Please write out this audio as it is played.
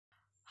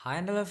Hi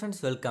and hello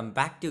friends, welcome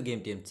back to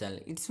game team channel.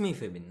 It's me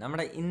Febin.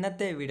 നമ്മുടെ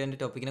ഇന്നത്തെ വീഡിയോൻ്റെ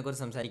ടോപ്പിക്കിനെ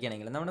കുറിച്ച്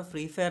സംസാരിക്കുകയാണെങ്കിൽ നമ്മുടെ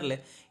ഫ്രീ ഫയറിൽ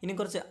ഇനി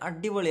കുറച്ച്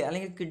അടിപൊളി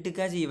അല്ലെങ്കിൽ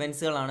കിടുക്കാച്ച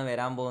ഇവൻറ്റ്സുകളാണ്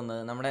വരാൻ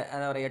പോകുന്നത്. നമ്മുടെ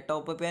എന്താ പറയുക,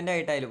 ടോപ്പ് ഇവൻ്റ്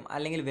ആയിട്ടായാലും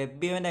അല്ലെങ്കിൽ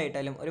വെബ് ഇവൻ്റ്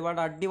ആയിട്ടായാലും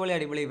ഒരുപാട്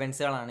അടിപൊളി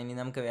ഇവൻറ്റ്സുകളാണ് ഇനി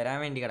നമുക്ക് വരാൻ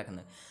വേണ്ടി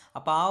കിടക്കുന്നത്.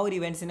 അപ്പോൾ ആ ഒരു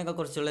ഇവൻറ്റ്സിനൊക്കെ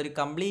കുറിച്ചുള്ള ഒരു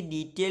കംപ്ലീറ്റ്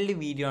ഡീറ്റെയിൽഡ്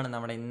വീഡിയോ ആണ്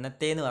നമ്മുടെ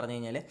ഇന്നത്തേന്ന് പറഞ്ഞു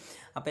കഴിഞ്ഞാൽ.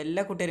 അപ്പോൾ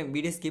എല്ലാ കൂട്ടുകാരും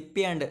വീഡിയോ സ്കിപ്പ്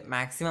ചെയ്യാണ്ട്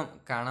മാക്സിമം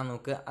കാണാൻ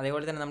നോക്കുക.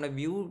 അതേപോലെ തന്നെ നമ്മുടെ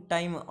വ്യൂ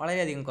ടൈം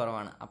വളരെയധികം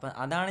കുറവാണ്. അപ്പോൾ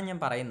അതാണ് ഞാൻ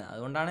പറയുന്നത്.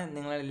 അതുകൊണ്ടാണ്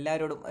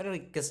നിങ്ങളെല്ലാവരോടും ഒരു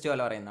റിക്വസ്റ്റ്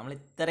പോലെ പറയുന്നത്. നമ്മൾ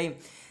ഇത്രയും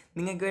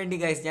നിങ്ങൾക്ക് വേണ്ടി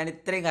ഗൈസ്, ഞാൻ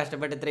ഇത്രയും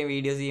കഷ്ടപ്പെട്ട് ഇത്രയും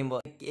വീഡിയോസ്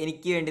ചെയ്യുമ്പോൾ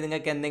എനിക്ക് വേണ്ടി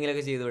നിങ്ങൾക്ക്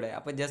എന്തെങ്കിലുമൊക്കെ ചെയ്തുകൂടെ?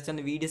 അപ്പോൾ ജസ്റ്റ്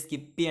ഒന്ന് വീഡിയോ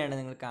സ്കിപ്പ് ചെയ്യാണ്ട്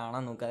നിങ്ങൾ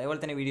കാണാൻ നോക്കുക. അതേപോലെ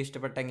തന്നെ വീഡിയോ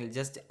ഇഷ്ടപ്പെട്ടെങ്കിൽ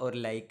ജസ്റ്റ് ഒരു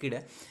ലൈക്ക്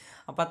ഇടുക.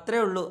 അപ്പോൾ അത്രേ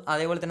ഉള്ളൂ.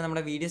 അതേപോലെ തന്നെ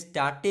നമ്മുടെ വീഡിയോ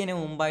സ്റ്റാർട്ട്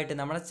ചെയ്യുന്നതിന് മുമ്പായിട്ട്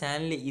നമ്മുടെ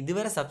ചാനൽ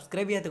ഇതുവരെ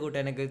സബ്സ്ക്രൈബ് ചെയ്യാത്ത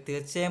കൂട്ടുകാരെങ്കിൽ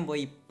തീർച്ചയായും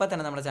പോയി ഇപ്പോൾ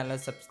തന്നെ നമ്മുടെ ചാനൽ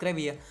സബ്സ്ക്രൈബ്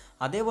ചെയ്യുക.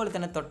 അതേപോലെ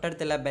തന്നെ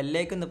തൊട്ടടുത്തുള്ള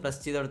ബെല്ലേക്ക് ഒന്ന്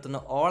പ്രസ് ചെയ്ത്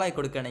കൊടുത്തൊന്ന് ഓളായി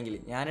കൊടുക്കുകയാണെങ്കിൽ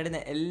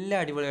ഞാനിടുന്ന എല്ലാ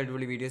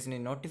അടിപൊളി വീഡിയോസിൻ്റെ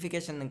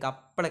നോട്ടിഫിക്കേഷൻ നിങ്ങൾക്ക്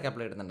അപ്പോഴൊക്കെ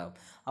ഇടുന്നുണ്ടാവും.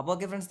 അപ്പോൾ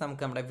ഓക്കെ ഫ്രണ്ട്സ്,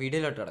 നമുക്ക് നമ്മുടെ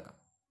വീഡിയോയിലോട്ട് കിടക്കാം.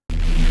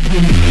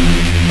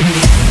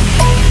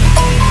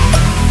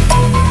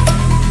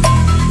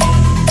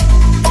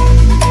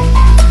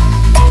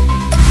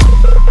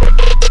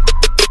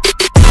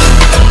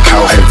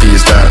 How heavy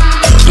is that?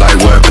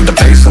 Light work with the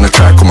bass on the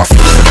track, on my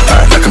feet to the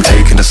back like I'm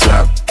taking a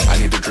slap. I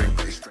need a drink,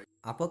 please.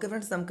 അപ്പോൾ okay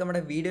friends, നമുക്ക്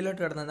നമ്മുടെ വീഡിയോയിലോട്ട്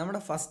കിടന്നത് നമ്മുടെ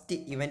ഫസ്റ്റ്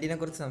ഇവൻറ്റിനെ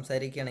കുറിച്ച്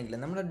സംസാരിക്കുകയാണെങ്കിൽ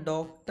നമ്മുടെ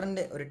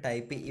ഡോക്ടറിൻ്റെ ഒരു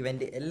ടൈപ്പ്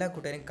ഇവൻറ്റ് എല്ലാ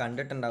കൂട്ടുകാരും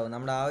കണ്ടിട്ടുണ്ടാവും.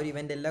 നമ്മുടെ ആ ഒരു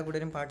ഇവൻറ്റ് എല്ലാ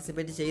കൂട്ടുകാരും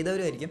പാർട്ടിസിപ്പേറ്റ്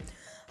ചെയ്തവരുമായിരിക്കും.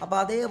 അപ്പോൾ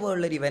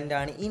അതേപോലുള്ളൊരു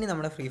ഇവൻ്റാണ് ഇനി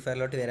നമ്മുടെ ഫ്രീ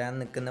ഫയറിലോട്ട് വരാൻ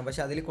നിൽക്കുന്നത്.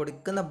 പക്ഷേ അതിൽ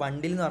കൊടുക്കുന്ന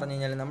ബണ്ടിൽ എന്ന് പറഞ്ഞു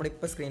കഴിഞ്ഞാൽ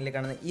നമ്മളിപ്പോൾ സ്ക്രീനിൽ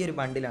കാണുന്ന ഈ ഒരു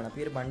ബണ്ടിലാണ്.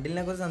 അപ്പോൾ ഈ ഒരു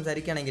ബണ്ടിലിനെ കുറിച്ച്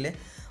സംസാരിക്കുകയാണെങ്കിൽ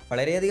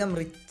വളരെയധികം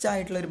റിച്ച്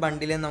ആയിട്ടുള്ള ഒരു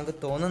ബണ്ടിലെന്ന് നമുക്ക്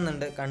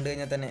തോന്നുന്നുണ്ട്. കണ്ടു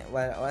കഴിഞ്ഞാൽ തന്നെ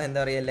എന്താ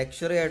പറയുക,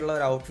 ലക്ഷറി ആയിട്ടുള്ള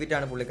ഒരു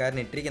ഔട്ട്ഫിറ്റാണ് പുള്ളിക്കാരൻ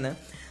ഇട്ടിരിക്കുന്നത്.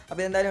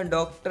 അപ്പോൾ എന്തായാലും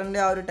ഡോക്ടറിൻ്റെ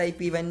ആ ഒരു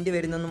ടൈപ്പ് ഇവൻറ്റ്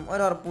വരുന്നൊന്നും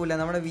ഒരുറപ്പില്ല.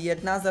 നമ്മുടെ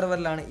വിയറ്റ്നാം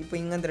സെർവറിലാണ് ഇപ്പോൾ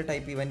ഇങ്ങനത്തെ ഒരു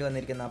ടൈപ്പ് ഇവൻറ്റ്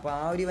വന്നിരിക്കുന്നത്. അപ്പോൾ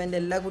ആ ഒരു ഇവൻറ്റ്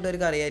എല്ലാ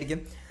കൂട്ടുകാർക്കും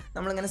അറിയായിരിക്കും.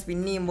 നമ്മളിങ്ങനെ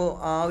സ്പിൻ ചെയ്യുമ്പോൾ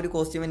ആ ഒരു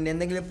കോസ്റ്റ്യൂമിൻ്റെ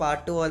എന്തെങ്കിലും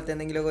പാട്ട് പോലത്തെ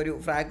എന്തെങ്കിലും ഒരു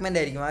ഫ്രാഗ്മെൻ്റ്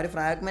ആയിരിക്കും. ആ ഒരു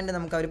ഫ്രാഗ്മെൻറ്റ്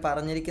നമുക്ക് അവർ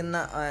പറഞ്ഞിരിക്കുന്ന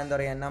എന്താ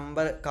പറയുക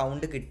നമ്പർ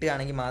കൗണ്ട്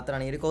കിട്ടുകയാണെങ്കിൽ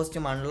മാത്രമാണ് ഈ ഒരു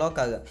കോസ്റ്റ്യൂം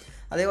അൺലോക്ക് ആകുക.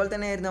 അതേപോലെ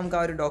തന്നെ ആയിരുന്നു നമുക്ക്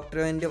ആ ഒരു ഡോക്ടർ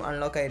ഇവൻറ്റും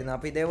അൺലോക്ക് ആയിരുന്നു.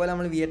 അപ്പോൾ ഇതേപോലെ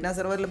നമ്മൾ വിയറ്റ്നാം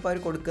സെർവറിൽ ഇപ്പോൾ അവർ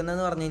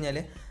കൊടുക്കുന്നതെന്ന് പറഞ്ഞു കഴിഞ്ഞാൽ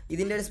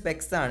ഇതിൻ്റെ ഒരു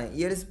സ്പെക്സ് ആണ്. ഈ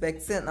ഒരു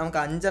സ്പെക്സ് നമുക്ക്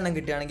 5 എണ്ണം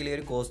കിട്ടുകയാണെങ്കിൽ ഈ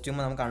ഒരു കോസ്റ്റ്യൂം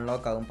നമുക്ക്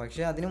അൺലോക്ക് ആകും.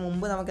 പക്ഷേ അതിന്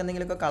മുമ്പ് നമുക്ക്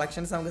എന്തെങ്കിലുമൊക്കെ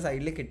കളക്ഷൻസ് നമുക്ക്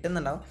സൈഡിൽ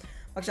കിട്ടുന്നുണ്ടാവും.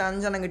 പക്ഷേ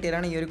 5 എണ്ണം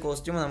കിട്ടിയാലാണ് ഈ ഒരു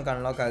കോസ്റ്റ്യൂം നമുക്ക്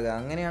അൺലോക്ക് ആകുക.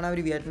 അങ്ങനെയാണ് അവർ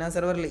വിയറ്റ്നാം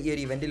സെർവറിൽ ഈ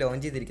ഒരു ഇവൻറ്റ്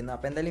ലോഞ്ച് ചെയ്തിരിക്കുന്നത്.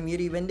 അപ്പോൾ എന്തായാലും ഈ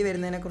ഒരു ഇവൻറ്റ്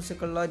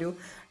വരുന്നതിനെക്കുറിച്ചൊക്കെയുള്ള ഒരു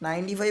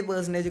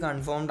 95%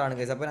 കൺഫേംഡ് ആണ്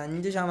കേസ്. അപ്പോൾ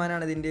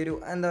 5% ഇതിൻ്റെ ഒരു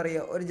എന്താ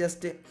പറയുക ഒരു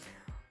ജസ്റ്റ്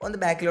ഒന്ന്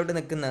ബാക്കിലോട്ട്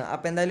നിൽക്കുന്നത്.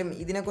 അപ്പോൾ എന്തായാലും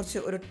ഇതിനെക്കുറിച്ച്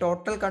ഒരു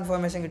ടോട്ടൽ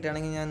കൺഫർമേഷൻ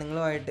കിട്ടുകയാണെങ്കിൽ ഞാൻ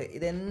നിങ്ങളുമായിട്ട്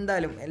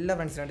ഇതെന്തായാലും എല്ലാ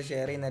ഫ്രണ്ട്സിനായിട്ട്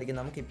ഷെയർ ചെയ്യുന്നതായിരിക്കും.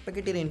 നമുക്ക് ഇപ്പോൾ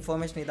കിട്ടിയൊരു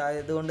ഇൻഫോർമേഷൻ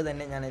ഇതായതുകൊണ്ട്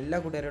തന്നെ ഞാൻ എല്ലാ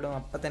കൂട്ടുകാരോടും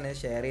അപ്പം തന്നെ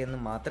ഷെയർ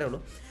ചെയ്യുന്നത് മാത്രമേ ഉള്ളൂ.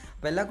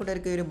 അപ്പോൾ എല്ലാ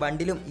കൂട്ടുകാർക്കും ഈ ഒരു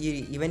ബണ്ടിലും ഈ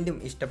ഇവൻറ്റും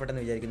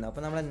ഇഷ്ടപ്പെട്ടെന്ന് വിചാരിക്കുന്നു.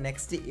 അപ്പോൾ നമ്മുടെ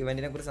നെക്സ്റ്റ്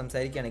ഇവൻറ്റിനെ കുറിച്ച്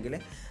സംസാരിക്കുകയാണെങ്കിൽ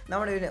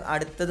നമ്മുടെ ഒരു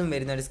അടുത്തതും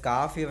വരുന്ന ഒരു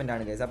സ്കാർഫ്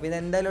ഇവൻ്റാണ് കേസ്. അപ്പോൾ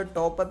ഇതെന്തായാലും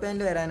ടോപ്പ് അപ്പ്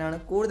ഇവൻറ്റ് വരാനാണ്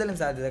കൂടുതലും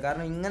സാധ്യത.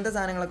 കാരണം ഇങ്ങനത്തെ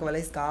സാധനങ്ങളൊക്കെ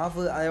വല്ല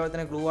സ്കാർഫ്, അതേപോലെ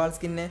തന്നെ ഗ്ലൂ വാൾ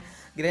സ്കിന്ന്,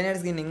 ഗ്രനേഡ്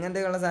സ്കിൻ,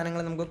 ഇങ്ങനത്തെയുള്ള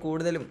സാധനങ്ങൾ നമുക്ക്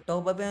കൂടുതലും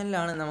ടോപ്പ് അപ്പ്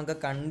ഇവൻറ്റിലാണ് നമുക്ക്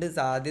കണ്ട്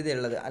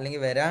സാധ്യതയുള്ളത്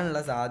അല്ലെങ്കിൽ വരാനുള്ള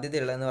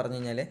സാധ്യതയുള്ളതെന്ന് പറഞ്ഞു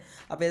കഴിഞ്ഞാൽ.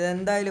 അപ്പോൾ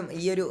ഇതെന്തായാലും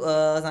ഈ ഒരു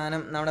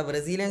സാധനം നമ്മുടെ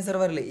ബ്രസീലിയൻ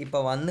സെർവറിൽ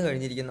ഇപ്പോൾ വന്നു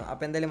കഴിഞ്ഞിരിക്കുന്നു.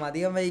 അപ്പോൾ എന്തായാലും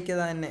അധികം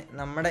വൈകാതെ തന്നെ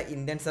നമ്മുടെ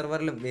ഇന്ത്യൻ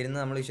സെർവറിലും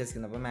വരുന്നത് നമ്മൾ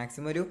വിശ്വസിക്കുന്നു. അപ്പോൾ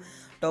മാക്സിമം ഒരു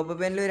ടോപ്പ്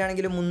അപ്പ് ഇവൻറ്റിൽ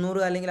വരികയാണെങ്കിൽ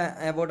 300 അല്ലെങ്കിൽ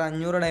അബൌട്ട്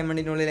 500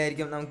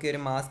 ഡയമണ്ടിനുള്ളിലായിരിക്കും നമുക്ക് ഒരു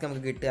മാസ്ക്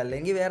നമുക്ക് കിട്ടുക.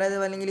 അല്ലെങ്കിൽ വേറെ ഏത്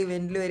അല്ലെങ്കിൽ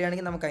ഇവൻറ്റിൽ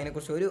വരികയാണെങ്കിൽ നമുക്ക്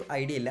അതിനെക്കുറിച്ച് ഒരു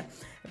ഐഡിയ ഇല്ല.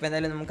 അപ്പോൾ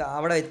എന്തായാലും നമുക്ക്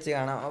അവിടെ വെച്ച്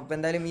കാണാം. അപ്പോൾ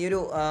എന്തായാലും ഈ ഒരു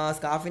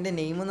സ്കാർഫിൻ്റെ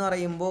നെയിം എന്ന്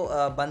പറയുമ്പോൾ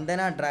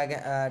ബന്ധന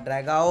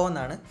ഡ്രാഗാവോ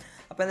എന്നാണ്.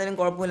 അപ്പോൾ എന്തായാലും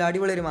കുഴപ്പമില്ല,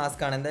 അടിപൊളി ഒരു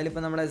മാസ്ക്കാണ്. എന്തായാലും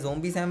ഇപ്പോൾ നമ്മുടെ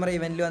സോംബി സാമറ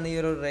ഇവൻറ്റിൽ വന്ന ഈ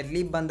ഒരു റെഡ്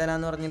ലീഫ് ബന്ധന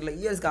എന്ന് പറഞ്ഞിട്ടുള്ള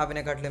ഈ ഒരു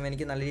സ്കാർഫിനെക്കാട്ടിലും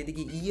എനിക്ക് നല്ല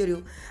രീതിക്ക് ഈ ഒരു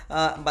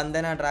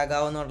ബന്ധന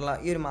ഡ്രാഗാവോ എന്നുള്ള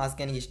ഈ ഒരു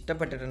മാസ്ക് എനിക്ക്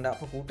ഇഷ്ടപ്പെട്ടിട്ടുണ്ട്.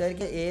 അപ്പോൾ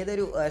കൂട്ടുകാർക്ക്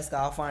ഏതൊരു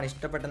സ്കാർഫാണ്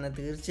ഇഷ്ടപ്പെട്ടെന്ന്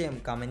തീർച്ചയായും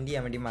കമൻറ്റ്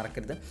ചെയ്യാൻ വേണ്ടി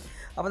മറക്കരുത്.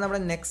 അപ്പോൾ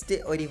നമ്മുടെ നെക്സ്റ്റ്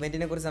ഒരു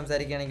ഇവൻറ്റിനെ കുറിച്ച്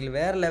സംസാരിക്കുകയാണെങ്കിൽ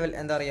വേറെ ലെവൽ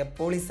എന്താ പറയുക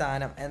പൊളി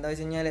സാധനം എന്താ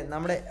വെച്ച് കഴിഞ്ഞാൽ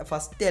നമ്മുടെ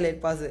ഫസ്റ്റ്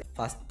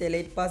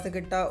എലൈറ്റ് പാസ്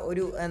കിട്ടുക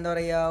ഒരു എന്താ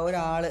പറയുക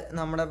ഒരാൾ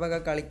നമ്മുടെ ഒക്കെ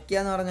കളിക്കുക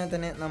എന്ന് പറഞ്ഞാൽ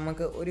തന്നെ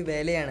നമുക്ക് ഒരു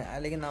വിലയാണ്,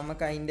 അല്ലെങ്കിൽ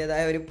നമുക്ക്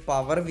അതിൻ്റേതായ ഒരു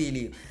പവർ ഫീൽ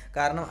ചെയ്യും.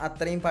 കാരണം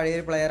അത്രയും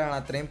പഴയൊരു പ്ലെയറാണ്,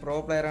 അത്രയും പ്രോ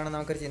പ്ലെയറാണ്,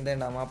 നമുക്കൊരു ചിന്ത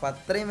ഉണ്ടാകും. അപ്പോൾ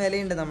അത്രയും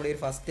വിലയുണ്ട് നമ്മുടെ ഈ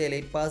ഒരു ഫസ്റ്റ്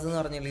എലൈറ്റ് പാസ് എന്ന്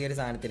പറഞ്ഞുള്ള ഈ ഒരു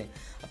സാധനത്തിന്.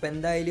 അപ്പോൾ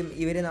എന്തായാലും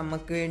ഇവർ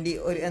നമുക്ക് വേണ്ടി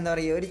ഒരു എന്താ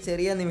പറയുക ഒരു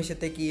ചെറിയ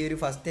നിമിഷത്തേക്ക് ഈ ഒരു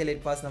ഫസ്റ്റ്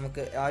എലൈറ്റ് പാസ്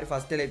നമുക്ക് ആ ഒരു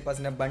ഫസ്റ്റ് എലൈറ്റ്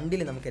പാസിൻ്റെ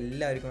ബണ്ടിൽ നമുക്ക്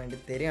എല്ലാവർക്കും വേണ്ടി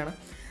തരികയാണ്.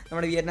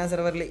 നമ്മുടെ വിയറ്റ്നാം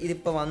സെർവറിൽ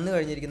ഇതിപ്പോൾ വന്നു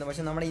കഴിഞ്ഞിരിക്കുന്നു.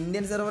 പക്ഷേ നമ്മുടെ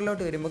ഇന്ത്യൻ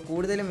സെർവറിലോട്ട് വരുമ്പോൾ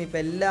കൂടുതലും ഇപ്പോൾ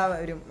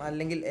എല്ലാവരും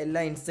അല്ലെങ്കിൽ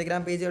എല്ലാ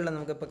ഇൻസ്റ്റാഗ്രാം പേജുകളിലും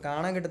നമുക്കിപ്പോൾ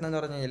കാണാൻ കിട്ടുന്നതെന്ന്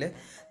പറഞ്ഞു കഴിഞ്ഞാൽ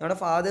നമ്മുടെ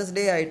ഫാദേഴ്സ്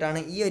ഡേ ആയിട്ടാണ്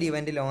ഈ ഒരു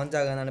ഇവൻറ്റ് ലോഞ്ച്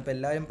ആകുന്നതാണ് ഇപ്പോൾ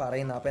എല്ലാവരും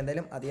പറയുന്നത്. അപ്പോൾ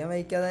എന്തായാലും അധികം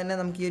വൈകാതെ തന്നെ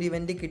നമുക്ക് ഈ ഒരു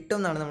ഇവൻറ്റ് കിട്ടും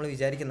എന്നാണ് നമ്മൾ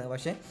വിചാരിക്കുന്നത്.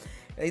 പക്ഷേ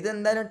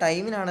ഇതെന്തായാലും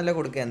ടൈമിനാണല്ലോ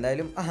കൊടുക്കുക.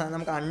 എന്തായാലും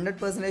നമുക്ക്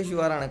 100%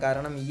 ഷുവറാണ്.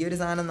 കാരണം ഈ ഒരു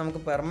സാധനം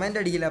നമുക്ക്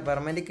പെർമനൻറ്റ് അടിക്കില്ല,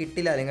 പെർമനൻറ്റ്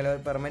കിട്ടില്ല, അല്ലെങ്കിൽ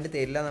പെർമനൻറ്റ്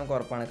തരില്ല നമുക്ക്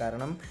ഉറപ്പാണ്.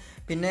 കാരണം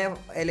പിന്നെ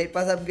എലൈറ്റ്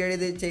പാസ്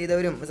അപ്ഗ്രേഡ്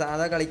ചെയ്തവരും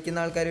സാധാ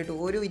കളിക്കുന്ന ആൾക്കാരായിട്ട്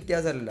ഒരു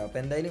വ്യത്യാസമല്ലല്ലോ. അപ്പോൾ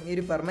എന്തായാലും ഈ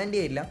ഒരു പെർമനൻറ്റ്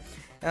ചെയ്യില്ല.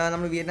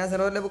 നമ്മൾ വിയറ്റ്നാം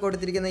സെർവറിൽ ഇപ്പോൾ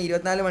കൊടുത്തിരിക്കുന്ന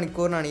 24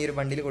 മണിക്കൂറിനാണ് ഈ ഒരു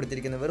ബണ്ടിൽ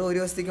കൊടുത്തിരിക്കുന്നത്. വെറും ഒരു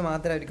ദിവസത്തേക്ക്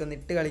മാത്രമായിരിക്കും ഒന്ന്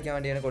ഇട്ട് കളിക്കാൻ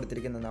വേണ്ടിയാണ്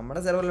കൊടുത്തിരിക്കുന്നത്.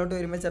 നമ്മുടെ സെർവറിലോട്ട്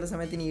വരുമ്പോൾ ചില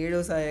സമയത്തിന് 7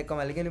 ദിവസം ആയേക്കാം,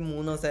 അല്ലെങ്കിൽ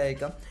 3 ദിവസം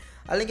ആയേക്കാം,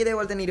 അല്ലെങ്കിൽ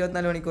ഇതേപോലെ തന്നെ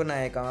 24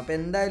 മണിക്കൂറിനയക്കാം. അപ്പോൾ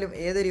എന്തായാലും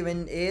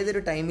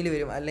ഏതൊരു ടൈമിൽ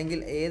വരും അല്ലെങ്കിൽ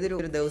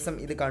ഏതൊരു ദിവസം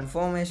ഇത്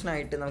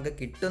കൺഫർമേഷനായിട്ട് നമുക്ക്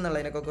കിട്ടും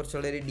എന്നുള്ളതിനൊക്കെ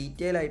കുറിച്ചുള്ളൊരു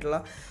ഡീറ്റെയിൽ ആയിട്ടുള്ള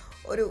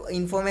ഒരു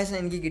ഇൻഫോർമേഷൻ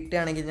എനിക്ക്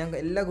കിട്ടുകയാണെങ്കിൽ ഞാൻ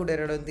എല്ലാ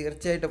കൂട്ടുകാരോടും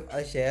തീർച്ചയായിട്ടും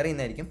അത് ഷെയർ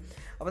ചെയ്യുന്നതായിരിക്കും.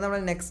 അപ്പോൾ നമ്മൾ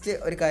നെക്സ്റ്റ്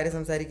ഒരു കാര്യം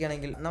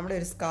സംസാരിക്കുകയാണെങ്കിൽ നമ്മുടെ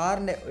ഒരു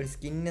സ്കാറിൻ്റെ ഒരു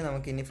സ്കിന്ന്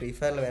നമുക്ക് ഇനി ഫ്രീ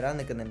ഫയറിൽ വരാൻ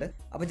നിൽക്കുന്നുണ്ട്.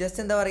 അപ്പോൾ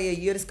ജസ്റ്റ് എന്താ പറയുക,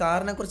 ഈ ഒരു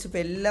സ്കാറിനെ കുറിച്ച്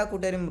ഇപ്പോൾ എല്ലാ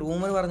കൂട്ടുകാരും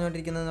റൂമർ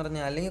പറഞ്ഞുകൊണ്ടിരിക്കുന്നതെന്ന്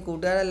പറഞ്ഞാൽ, അല്ലെങ്കിൽ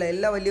കൂട്ടുകാരല്ല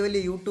എല്ലാ വലിയ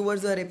വലിയ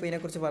യൂട്യൂബേഴ്സ് വരെ ഇപ്പോൾ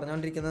ഇതിനെക്കുറിച്ച്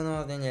പറഞ്ഞുകൊണ്ടിരിക്കുന്നതെന്ന്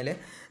പറഞ്ഞു കഴിഞ്ഞാൽ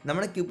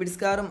നമ്മുടെ ക്യൂപ്പിഡ്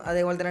സ്കാറും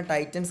അതേപോലെ തന്നെ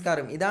ടൈറ്റൻ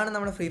സ്കാറും ഇതാണ്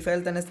നമ്മുടെ ഫ്രീ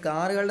ഫയറിൽ തന്നെ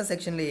സ്കാറുകളുടെ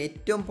സെക്ഷനിൽ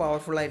ഏറ്റവും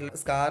പവർഫുൾ ആയിട്ടുള്ള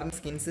സ്കാറിൻ്റെ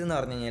സ്കിൻസ് എന്ന്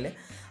പറഞ്ഞു കഴിഞ്ഞാൽ.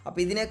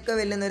 അപ്പോൾ ഇതിനൊക്കെ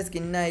വെല്ലുന്നൊരു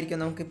സ്കിന്നായിരിക്കും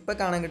നമുക്കിപ്പോൾ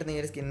കാണാൻ കിട്ടുന്ന ഈ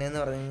ഒരു സ്കിന്ന് എന്ന്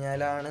പറഞ്ഞു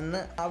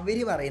കഴിഞ്ഞാലാണെന്ന് അവർ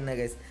പറയുന്നത്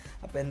ഗൈസ്.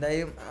 അപ്പോൾ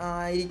എന്തായാലും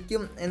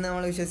ആയിരിക്കും എന്ന്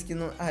നമ്മൾ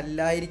വിശ്വസിക്കുന്നു.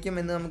 അല്ലായിരിക്കും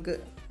എന്ന് നമുക്ക്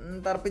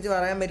തർപ്പിച്ച്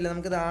പറയാൻ പറ്റില്ല.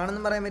 നമുക്കിത്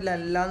ആണെന്നും പറയാൻ പറ്റില്ല,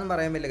 അല്ലാന്നും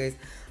പറയാൻ പറ്റില്ല ഗൈസ്.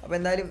 അപ്പോൾ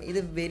എന്തായാലും ഇത്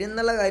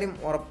വരുന്നുള്ള കാര്യം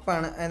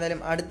ഉറപ്പാണ്.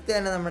 എന്തായാലും അടുത്ത്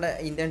തന്നെ നമ്മുടെ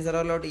ഇന്ത്യൻ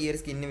സെർവറിലോട്ട് ഈ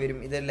ഒരു സ്കിന്ന് വരും.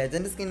 ഇത്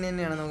ലെജൻഡ് സ്കിന്ന്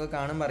തന്നെയാണ്, നമുക്ക്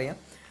കാണുമ്പോൾ അറിയാം.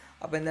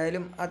 അപ്പോൾ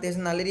എന്തായാലും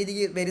അത്യാവശ്യം നല്ല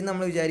രീതിക്ക് വരും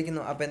നമ്മൾ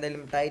വിചാരിക്കുന്നു. അപ്പോൾ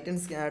എന്തായാലും ടൈറ്റൻ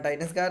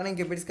സ്കാറിനെയും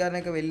ക്യൂപ്പിഡ്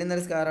സ്കാറിനെയൊക്കെ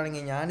വെല്ലുന്നൊരു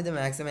സ്കാറാണെങ്കിൽ ഞാനിത്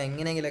മാക്സിമം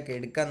എങ്ങനെയെങ്കിലുമൊക്കെ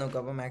എടുക്കാൻ നോക്കും.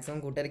 അപ്പോൾ മാക്സിമം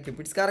കൂട്ടുകാർ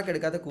ക്യൂപ്പിഡ് സ്കാറൊക്കെ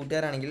എടുക്കാത്ത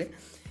കൂട്ടുകാരാണെങ്കിൽ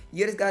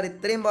ഈ ഒരു സ്കാർ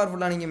ഇത്രയും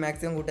പവർഫുൾ ആണെങ്കിൽ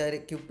മാക്സിമം കൂട്ടുകാർ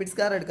ക്യൂപ്പിഡ്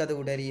സ്കാർ എടുക്കാത്ത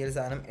കൂട്ടുകാർ ഈ ഒരു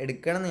സാധനം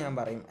എടുക്കണം എന്ന് ഞാൻ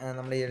പറയും.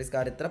 നമ്മുടെ ഈ ഒരു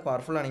സ്കാർ ഇത്ര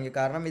പവർഫുൾ ആണെങ്കിൽ,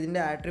 കാരണം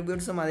ഇതിൻ്റെ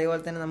ആട്രിബ്യൂട്ട്സും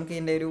അതേപോലെ തന്നെ നമുക്ക്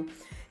ഇതിൻ്റെ ഒരു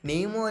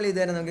നെയിം പോലും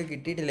ഇതുവരെ നമുക്ക്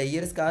കിട്ടിയിട്ടില്ല. ഈ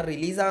ഒരു സ്കാർ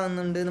റിലീസ്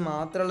ആകുന്നുണ്ട് എന്ന്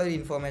മാത്രമുള്ള ഒരു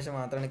ഇൻഫോർമേഷൻ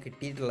മാത്രമാണ്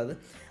കിട്ടിയിട്ടുള്ളത്.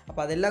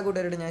 അപ്പോൾ അതെല്ലാ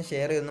കൂട്ടുകാരോടും ഞാൻ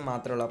ഷെയർ ചെയ്യുന്നത്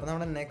മാത്രമേ ഉള്ളൂ. അപ്പോൾ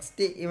നമ്മുടെ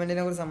നെക്സ്റ്റ്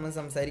ഇവൻറ്റിനെ കുറിച്ച്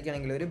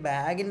സംസാരിക്കുകയാണെങ്കിൽ ഒരു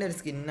ബാഗിൻ്റെ ഒരു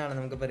സ്കിന്നാണ്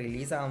നമുക്കിപ്പോൾ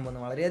റിലീസ് ആകാൻ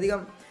പോകുന്നത്.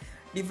 വളരെയധികം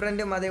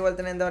ഡിഫറൻറ്റും അതേപോലെ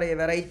തന്നെ എന്താ പറയുക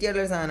വെറൈറ്റി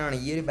ആയിട്ടുള്ള ഒരു സാധനമാണ്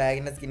ഈ ഒരു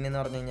ബാഗിൻ്റെ സ്കിൻ എന്ന്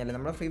പറഞ്ഞു കഴിഞ്ഞാൽ.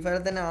 നമ്മുടെ ഫ്രീ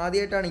ഫയറിൽ തന്നെ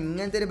ആദ്യമായിട്ടാണ്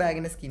ഇങ്ങനത്തെ ഒരു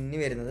ബാഗിൻ്റെ സ്കിന്ന്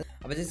വരുന്നത്.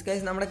 അപ്പോൾ ജസ്റ്റ്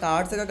ഗൈസ് നമ്മുടെ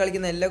കാർഡ്സൊക്കെ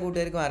കളിക്കുന്ന എല്ലാ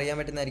കൂട്ടുകാർക്കും അറിയാൻ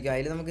പറ്റുന്നതായിരിക്കും.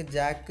 അതിൽ നമുക്ക്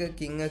ജാക്ക്,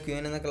 കിങ്,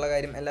 ക്യൂൻ എന്നൊക്കെയുള്ള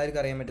കാര്യം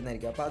എല്ലാവർക്കും അറിയാൻ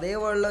പറ്റുന്നതായിരിക്കും. അപ്പോൾ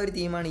അതേപോലുള്ള ഒരു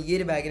തീമാണ് ഈ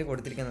ഒരു ബാഗിന്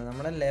കൊടുത്തിരിക്കുന്നത്.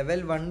 നമ്മുടെ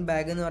ലെവൽ 1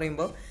 ബാഗ് എന്ന്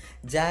പറയുമ്പോൾ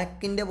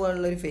ജാക്കിൻ്റെ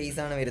പോലുള്ള ഒരു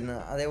ഫേസാണ് വരുന്നത്.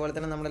 അതേപോലെ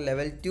തന്നെ നമ്മുടെ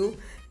ലെവൽ 2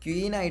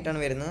 ക്വീൻ ആയിട്ടാണ്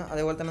വരുന്നത്.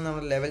 അതേപോലെ തന്നെ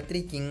നമ്മുടെ ലെവൽ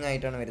 3 കിങ്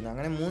ആയിട്ടാണ് വരുന്നത്.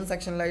 അങ്ങനെ 3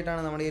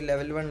 സെക്ഷനിലായിട്ടാണ് നമ്മുടെ ഈ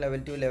ലെവൽ 1,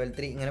 ലെവൽ 2, ലെവൽ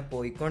 3 ഇങ്ങനെ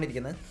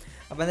പോയിക്കൊണ്ടിരിക്കുന്നത്.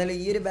 അപ്പോൾ എന്തായാലും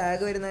ഈ ഒരു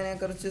ബാഗ്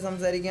വരുന്നതിനെക്കുറിച്ച്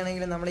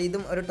സംസാരിക്കുകയാണെങ്കിൽ നമ്മുടെ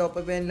ഇതും ഒരു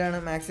ടോപ്പ് പേനിലാണ്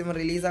മാക്സിമം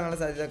റിലീസ് ആകാനുള്ള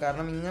സാധ്യത.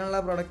 കാരണം ഇങ്ങനെയുള്ള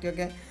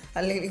പ്രൊഡക്റ്റൊക്കെ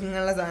അല്ലെങ്കിൽ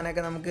ഇങ്ങനെയുള്ള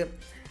സാധനമൊക്കെ നമുക്ക്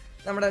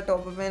നമ്മുടെ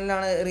ടോപ്പ്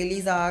പേനിലാണ്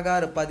റിലീസ്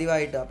ആകാറ്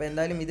പതിവായിട്ട്. അപ്പോൾ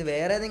എന്തായാലും ഇത്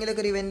വേറെ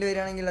ഏതെങ്കിലുമൊക്കെ ഒരു ഇവൻറ്റ്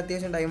വരികയാണെങ്കിൽ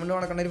അത്യാവശ്യം ഡയമണ്ട്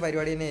കൊടുക്കേണ്ട ഒരു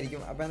പരിപാടി തന്നെ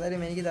ആയിരിക്കും. അപ്പോൾ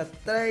എന്തായാലും എനിക്കിത്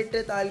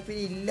അത്രയായിട്ട്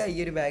താല്പര്യം ഇല്ല ഈ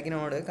ഒരു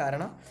ബാഗിനോട്.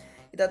 കാരണം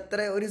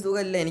ഇതത്ര ഒരു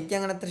സുഖമല്ല, എനിക്ക്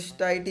അങ്ങനെ അത്ര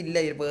ഇഷ്ടമായിട്ടില്ല.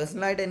 ഈ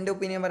പേഴ്സണലായിട്ട് എൻ്റെ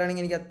ഒപ്പീനിയൻ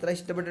പറയുകയാണെങ്കിൽ എനിക്ക് അത്ര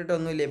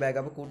ഇഷ്ടപ്പെട്ടിട്ടൊന്നുമില്ല ഈ ബാഗ്.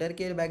 അപ്പോൾ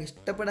കൂട്ടുകാർക്ക് ഈ ഒരു ബാഗ്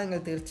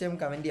ഇഷ്ടപ്പെടാമെങ്കിൽ തീർച്ചയായും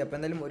കമൻറ്റ് ചെയ്യുക. അപ്പോൾ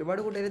എന്തായാലും ഒരുപാട്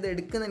കൂട്ടുകാർ ഇത്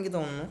എടുക്കുമെന്ന് എനിക്ക്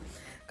തോന്നുന്നു.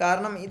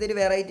 കാരണം ഇതൊരു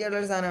വെറൈറ്റി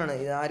ആയിട്ടുള്ളൊരു സാധനമാണ്.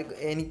 ഇത് ആർക്കും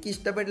എനിക്ക്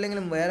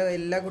ഇഷ്ടപ്പെട്ടില്ലെങ്കിലും വേറെ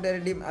എല്ലാ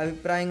കൂട്ടുകാരുടെയും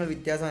അഭിപ്രായങ്ങൾ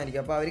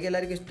വ്യത്യാസമായിരിക്കും. അപ്പോൾ അവർക്ക്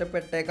എല്ലാവർക്കും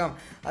ഇഷ്ടപ്പെട്ടേക്കാം.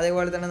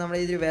 അതേപോലെ തന്നെ നമ്മുടെ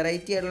ഇതൊരു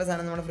വെറൈറ്റി ആയിട്ടുള്ള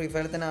സാധനം നമ്മുടെ ഫ്രീ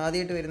ഫയറിൽ തന്നെ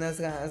ആദ്യമായിട്ട് വരുന്ന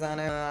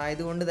സാധനം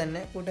ആയതുകൊണ്ട്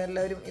തന്നെ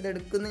കൂട്ടുകാരെല്ലാവരും ഇത്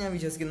എടുക്കുമെന്ന് ഞാൻ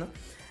വിശ്വസിക്കുന്നു.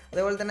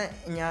 അതേപോലെ തന്നെ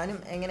ഞാനും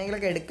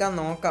എങ്ങനെയെങ്കിലുമൊക്കെ എടുക്കാൻ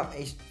നോക്കാം.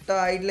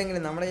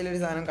 ഇഷ്ടമായിട്ടില്ലെങ്കിലും നമ്മുടെ കയ്യിലൊരു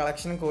സാധനം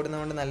കളക്ഷൻ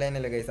കൂടുന്നതുകൊണ്ട് നല്ല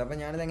തന്നെയല്ലേ ഗൈസ്. അപ്പോൾ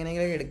ഞാനിത്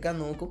എങ്ങനെയെങ്കിലുമൊക്കെ എടുക്കാൻ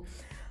നോക്കും.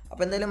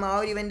 അപ്പോൾ എന്തായാലും ആ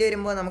ഒരു ഇവൻറ്റ്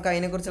വരുമ്പോൾ നമുക്ക്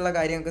അതിനെക്കുറിച്ചുള്ള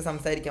കാര്യമൊക്കെ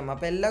സംസാരിക്കാം.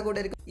 അപ്പോൾ എല്ലാ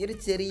കൂട്ടുകാർക്കും ഈ ഒരു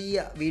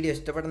ചെറിയ വീഡിയോ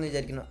ഇഷ്ടപ്പെടുന്നു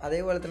വിചാരിക്കുന്നു.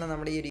 അതേപോലെ തന്നെ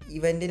നമ്മുടെ ഈ ഒരു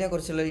ഇവൻറ്റിനെ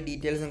കുറിച്ചുള്ള ഒരു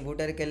ഡീറ്റെയിൽസും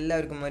കൂട്ടുകാർക്ക്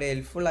എല്ലാവർക്കും ഒരു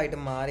ഹെൽപ്ഫുൾ ആയിട്ട്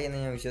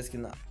മാറിയെന്ന് ഞാൻ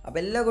വിശ്വസിക്കുന്നു. അപ്പോൾ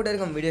എല്ലാ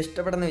കൂട്ടുകാർക്കും വീഡിയോ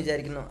ഇഷ്ടപ്പെടുന്നു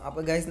വിചാരിക്കുന്നു.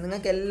 അപ്പോൾ ഗൈസ്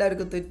നിങ്ങൾക്ക്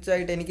എല്ലാവർക്കും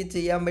തുച്ഛമായിട്ട് എനിക്ക്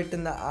ചെയ്യാൻ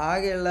പറ്റുന്ന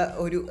ആകെയുള്ള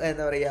ഒരു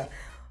എന്താ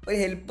പറയുക ഒരു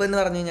ഹെൽപ്പ് എന്ന്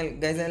പറഞ്ഞു കഴിഞ്ഞാൽ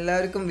ഗൈസ്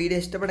എല്ലാവർക്കും വീഡിയോ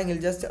ഇഷ്ടപ്പെടുമെങ്കിൽ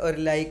ജസ്റ്റ് ഒരു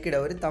ലൈക്ക് ഇടുക,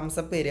 ഒരു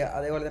തംസപ്പ് തരിക.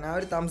 അതേപോലെ തന്നെ ആ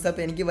ഒരു തംസപ്പ്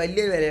എനിക്ക്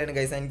വലിയൊരു വിലയാണ്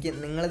ഗൈസ്. എനിക്ക്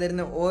നിങ്ങൾ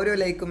തരുന്ന ഓരോ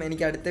ലൈക്കും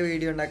എനിക്ക് അടുത്ത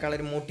വീഡിയോ ഉണ്ടാക്കാനുള്ള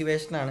ഒരു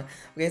മോട്ടിവേഷനാണ്.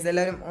 ഗൈസ്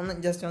എല്ലാവരും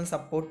ജസ്റ്റ് ഒന്ന്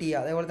സപ്പോർട്ട്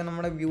ചെയ്യുക. അതേപോലെ തന്നെ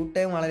നമ്മുടെ വ്യൂ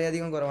ടൈം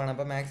വളരെയധികം കുറവാണ്.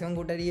 അപ്പോൾ മാക്സിമം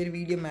കൂട്ടുകാർ ഈ ഒരു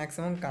വീഡിയോ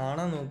മാക്സിമം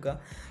കാണാൻ നോക്കുക,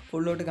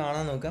 ഫുള്ളോട്ട്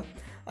കാണാൻ നോക്കുക.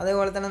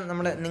 അതേപോലെ തന്നെ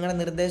നിങ്ങളുടെ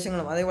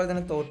നിർദ്ദേശങ്ങളും അതേപോലെ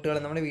തന്നെ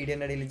തോട്ടുകളും നമ്മുടെ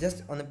വീഡിയോൻ്റെ ഇടയിൽ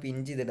ജസ്റ്റ് ഒന്ന് പിൻ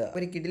ചെയ്തിടുക.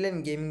 ഒരു കിടിലൻ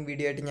ഗെയിമിംഗ്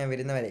വീഡിയോ ആയിട്ട് ഞാൻ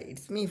വരുന്നവരെ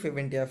it's me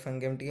fℓαമєഫ from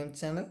game to game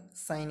channel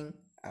signing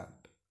out.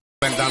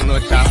 എന്താണെന്ന്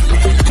വെച്ചാൽ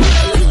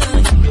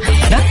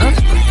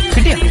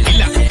കിട്ടിയ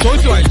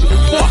ചോദിച്ചു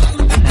വായിച്ചു.